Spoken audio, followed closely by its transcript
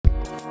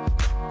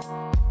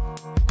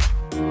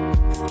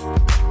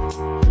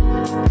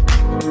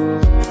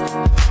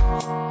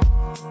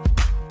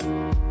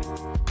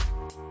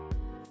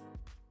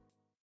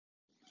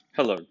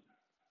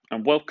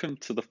welcome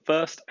to the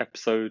first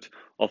episode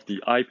of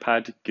the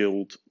iPad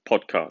Guild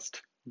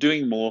podcast,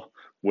 Doing More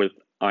with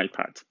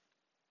iPad.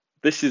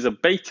 This is a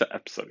beta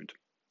episode.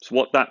 So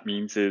what that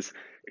means is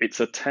it's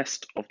a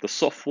test of the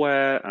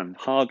software and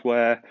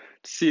hardware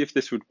to see if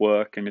this would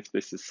work and if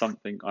this is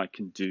something I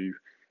can do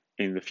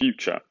in the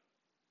future.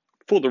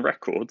 For the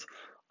record,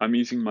 I'm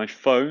using my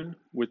phone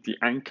with the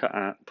Anchor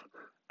app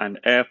and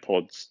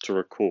AirPods to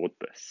record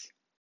this.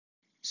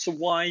 So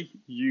why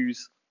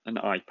use an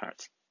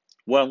iPad?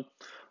 Well,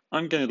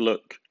 I'm going to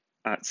look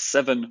at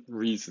 7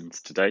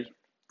 reasons today.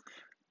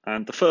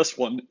 And the first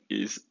one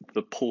is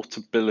the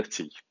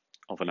portability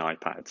of an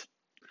iPad.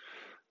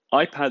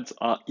 iPads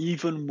are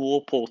even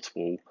more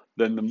portable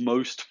than the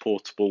most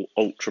portable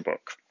Ultrabook.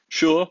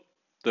 Sure,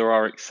 there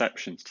are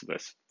exceptions to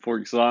this. For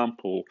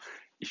example,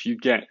 if you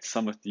get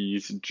some of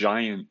these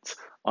giant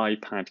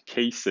iPad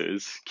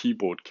cases,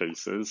 keyboard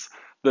cases,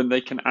 then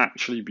they can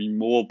actually be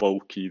more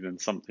bulky than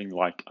something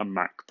like a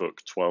MacBook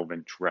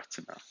 12-inch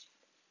Retina.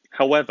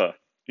 However,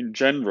 in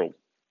general,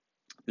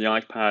 the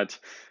iPad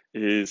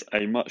is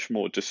a much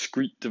more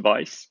discreet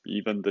device,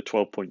 even the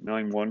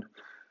 12.9 one,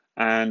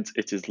 and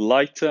it is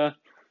lighter.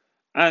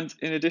 And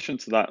in addition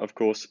to that, of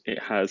course, it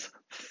has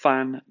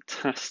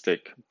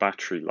fantastic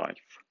battery life.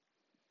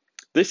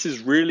 This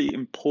is really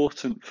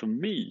important for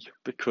me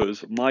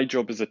because my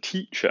job as a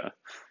teacher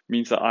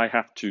means that I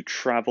have to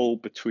travel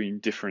between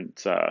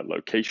different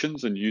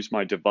locations and use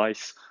my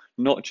device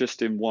not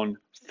just in one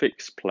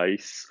fixed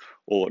place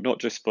or not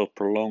just for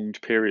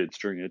prolonged periods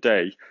during a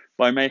day,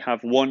 but I may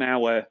have 1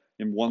 hour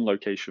in one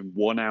location,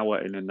 1 hour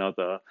in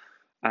another.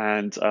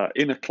 And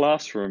in a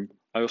classroom,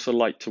 I also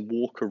like to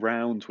walk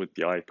around with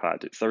the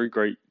iPad. It's very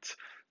great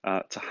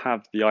to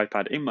have the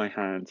iPad in my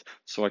hand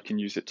so I can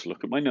use it to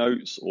look at my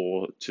notes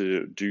or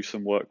to do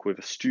some work with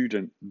a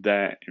student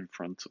there in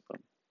front of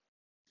them.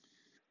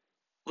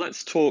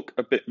 Let's talk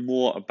a bit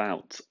more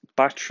about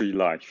battery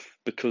life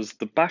because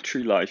the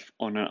battery life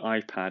on an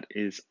iPad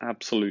is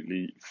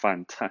absolutely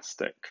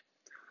fantastic.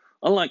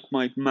 Unlike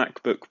my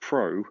MacBook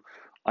Pro,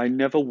 I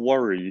never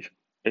worry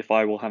if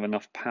I will have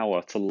enough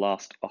power to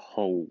last a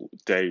whole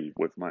day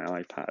with my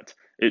iPad.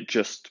 It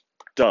just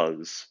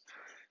does.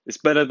 It's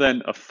better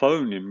than a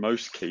phone in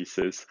most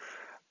cases,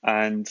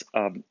 and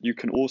you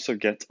can also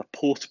get a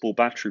portable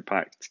battery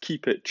pack to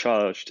keep it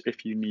charged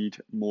if you need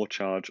more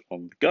charge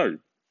on the go.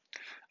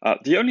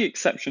 The only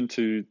exception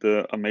to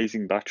the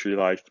amazing battery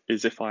life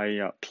is if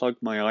I plug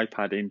my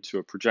iPad into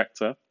a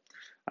projector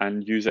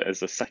and use it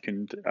as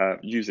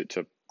use it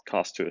to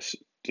cast to a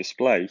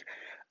display.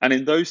 And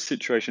in those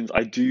situations,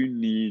 I do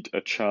need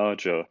a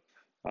charger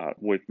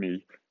with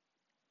me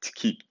to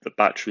keep the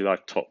battery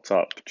life topped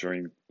up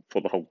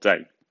for the whole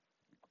day.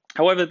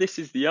 However, this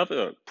is the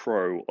other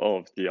pro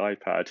of the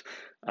iPad.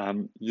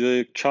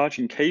 The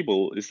charging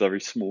cable is very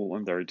small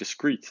and very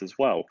discreet as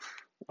well.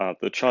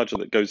 The charger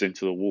that goes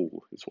into the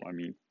wall is what I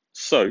mean.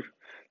 So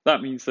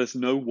that means there's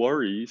no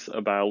worries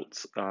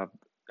about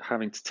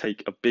having to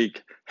take a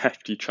big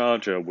hefty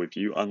charger with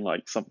you,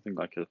 unlike something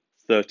like a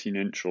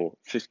 13-inch or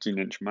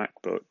 15-inch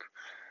MacBook.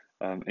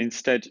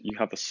 Instead, you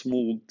have a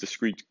small,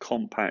 discreet,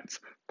 compact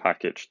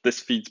package. This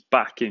feeds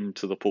back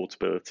into the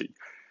portability.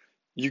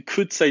 You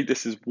could say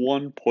this is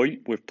one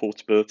point with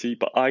portability,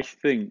 but I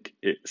think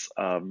it's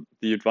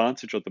the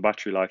advantage of the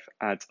battery life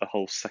adds a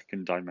whole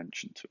second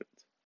dimension to it.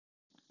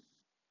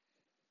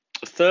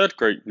 The third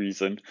great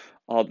reason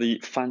are the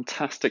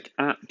fantastic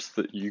apps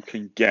that you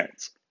can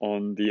get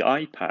on the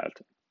iPad.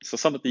 So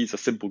some of these are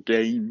simple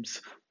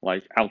games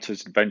like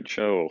Alto's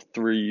Adventure or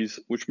Threes,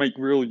 which make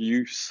real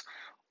use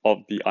of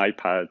the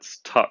iPad's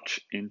touch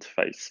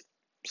interface.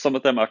 Some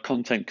of them are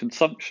content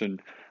consumption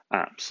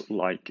apps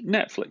like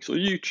Netflix or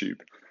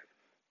YouTube.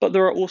 But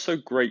there are also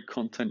great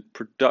content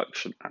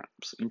production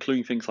apps,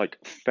 including things like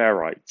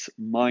Ferrite,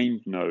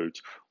 MindNode,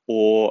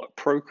 or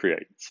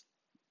Procreate.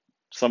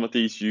 Some of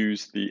these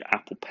use the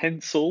Apple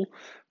Pencil,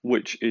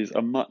 which is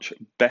a much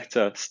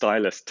better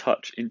stylus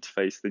touch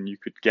interface than you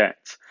could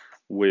get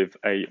with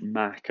a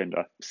Mac and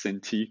a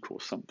Cintiq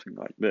or something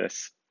like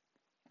this.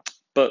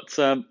 But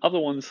other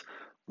ones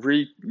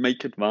really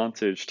take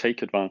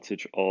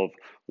advantage of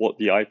what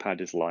the iPad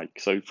is like.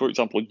 So for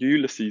example,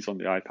 Ulysses on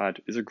the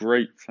iPad is a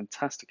great,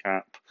 fantastic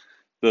app.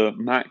 The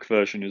Mac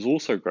version is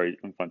also great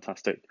and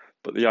fantastic,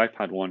 but the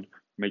iPad one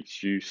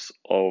makes use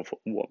of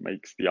what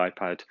makes the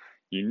iPad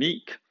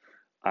unique,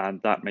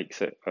 and that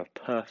makes it a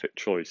perfect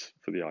choice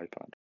for the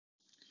iPad.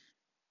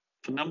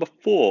 For number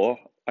 4,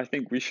 I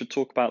think we should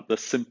talk about the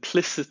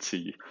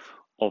simplicity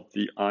of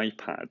the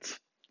iPad.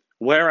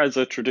 Whereas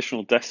a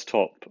traditional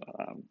desktop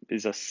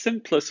is a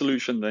simpler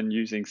solution than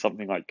using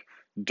something like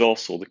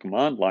DOS or the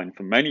command line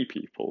for many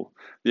people,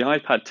 the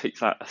iPad takes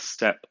that a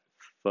step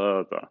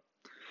further.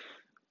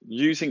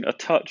 Using a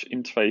touch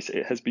interface,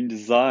 it has been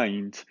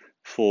designed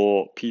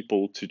for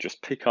people to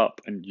just pick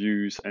up and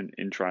use and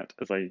interact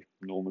as they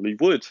normally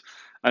would.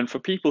 And for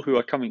people who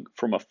are coming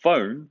from a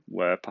phone,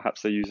 where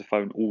perhaps they use a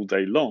phone all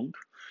day long,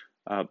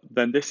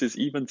 then this is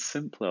even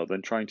simpler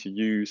than trying to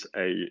use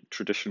a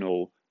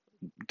traditional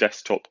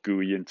desktop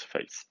GUI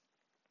interface.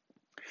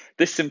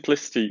 This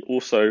simplicity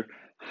also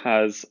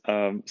has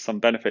some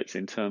benefits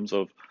in terms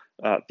of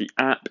the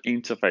app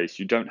interface.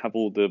 You don't have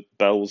all the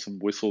bells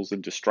and whistles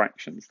and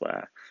distractions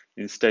there.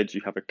 Instead,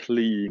 you have a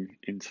clean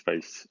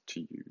interface to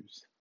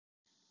use.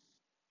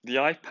 The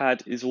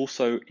iPad is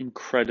also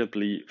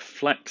incredibly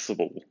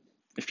flexible.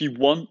 If you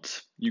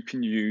want, you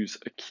can use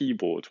a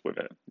keyboard with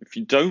it. If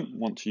you don't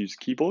want to use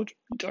a keyboard,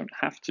 you don't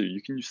have to.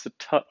 You can use the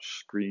touch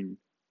screen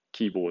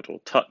keyboard or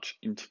touch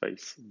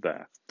interface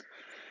there.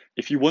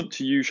 If you want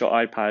to use your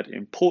iPad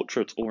in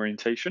portrait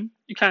orientation,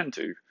 you can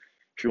do.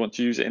 If you want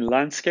to use it in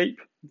landscape,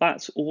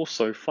 that's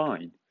also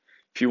fine.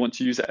 If you want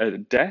to use it at a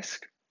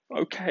desk,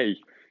 okay.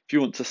 If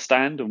you want to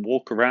stand and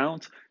walk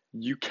around,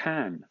 you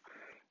can.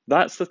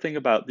 That's the thing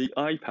about the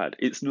iPad.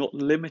 It's not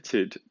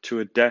limited to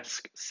a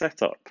desk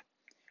setup.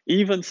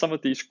 Even some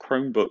of these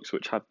Chromebooks,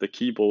 which have the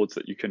keyboards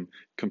that you can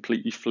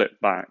completely flip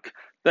back,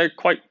 they're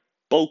quite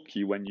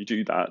bulky when you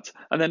do that,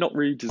 and they're not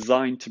really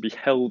designed to be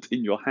held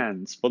in your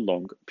hands for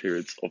long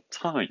periods of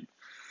time.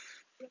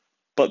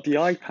 But the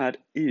iPad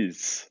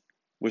is.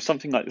 With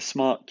something like the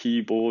Smart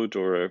Keyboard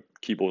or a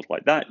keyboard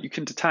like that, you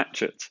can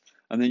detach it,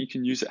 and then you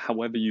can use it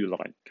however you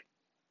like.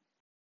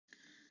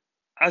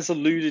 As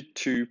alluded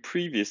to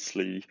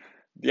previously,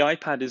 the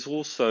iPad is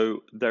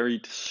also very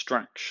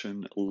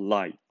distraction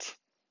light.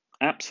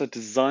 Apps are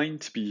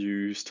designed to be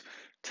used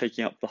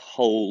taking up the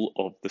whole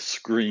of the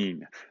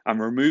screen and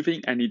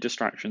removing any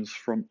distractions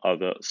from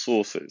other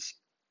sources.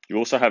 You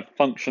also have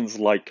functions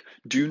like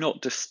Do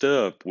Not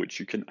Disturb,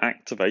 which you can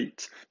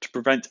activate to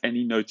prevent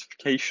any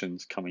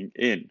notifications coming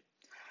in.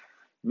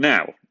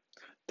 Now,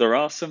 there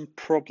are some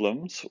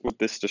problems with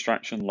this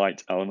distraction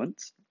light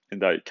element in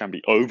that it can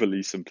be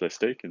overly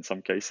simplistic in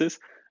some cases,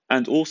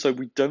 and also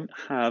we don't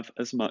have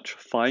as much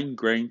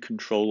fine-grained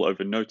control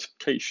over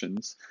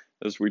notifications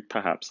as we'd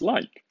perhaps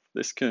like.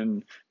 This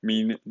can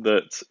mean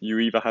that you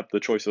either have the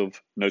choice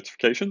of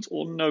notifications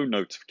or no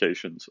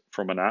notifications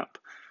from an app,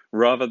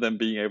 rather than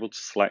being able to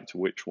select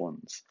which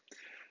ones.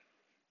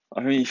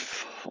 I mean,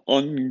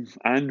 on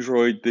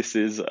Android, this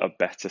is a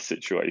better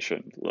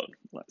situation. Look,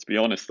 let's be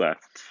honest there.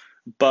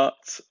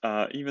 But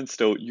even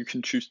still, you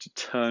can choose to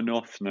turn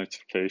off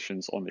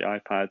notifications on the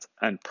iPad.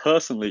 And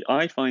personally,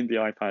 I find the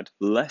iPad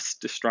less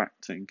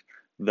distracting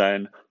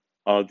than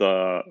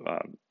other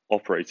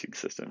operating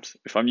systems.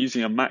 If I'm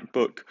using a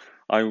MacBook,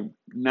 I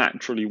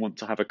naturally want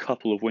to have a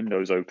couple of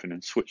windows open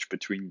and switch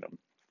between them.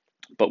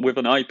 But with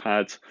an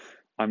iPad,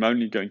 I'm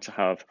only going to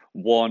have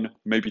one,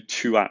 maybe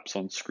two apps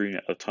on screen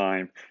at a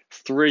time,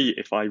 three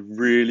if I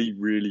really,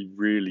 really,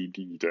 really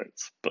need it,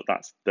 but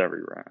that's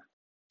very rare.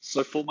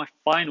 So for my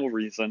final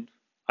reason,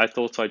 I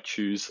thought I'd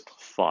choose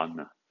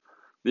fun.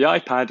 The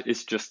iPad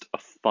is just a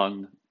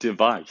fun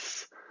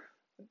device.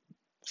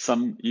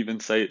 Some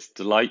even say it's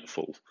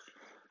delightful.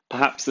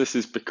 Perhaps this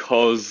is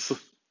because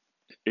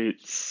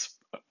it's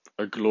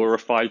a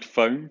glorified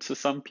phone to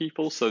some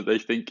people, so they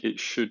think it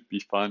should be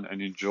fun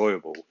and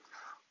enjoyable.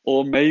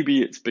 Or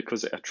maybe it's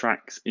because it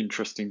attracts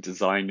interesting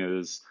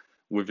designers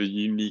with a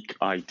unique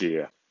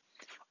idea.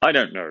 I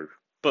don't know,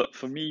 but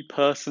for me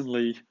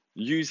personally,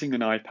 using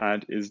an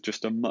iPad is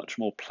just a much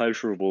more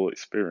pleasurable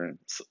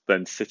experience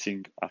than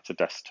sitting at a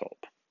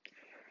desktop.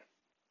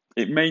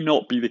 It may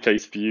not be the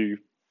case for you,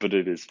 but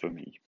it is for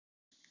me.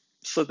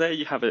 So there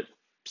you have it,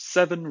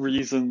 7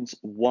 reasons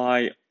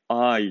why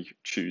I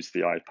choose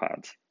the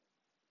iPad.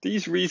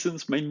 These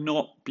reasons may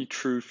not be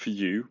true for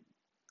you.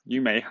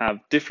 You may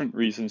have different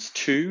reasons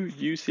to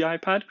use the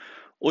iPad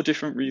or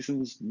different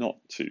reasons not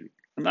to,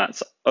 and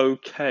that's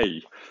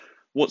okay.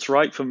 What's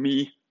right for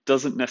me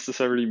doesn't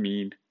necessarily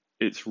mean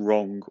it's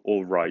wrong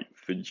or right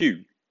for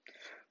you.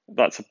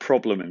 That's a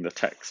problem in the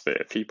tech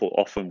sphere. People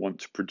often want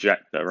to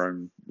project their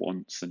own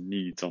wants and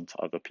needs onto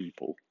other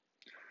people.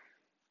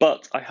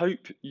 But I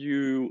hope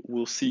you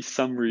will see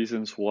some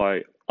reasons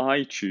why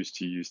I choose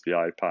to use the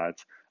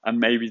iPad, and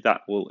maybe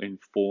that will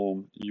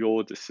inform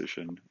your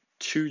decision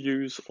to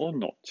use or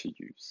not to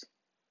use.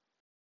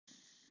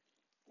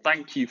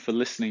 Thank you for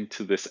listening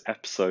to this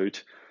episode.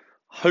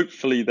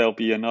 Hopefully there'll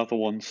be another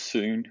one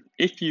soon.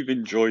 If you've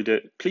enjoyed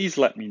it, please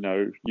let me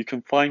know. You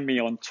can find me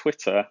on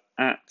Twitter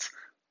at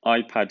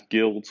iPad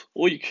Guild,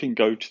 or you can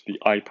go to the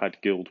iPad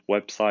Guild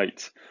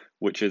website,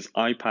 which is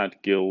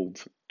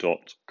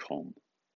ipadguild.com.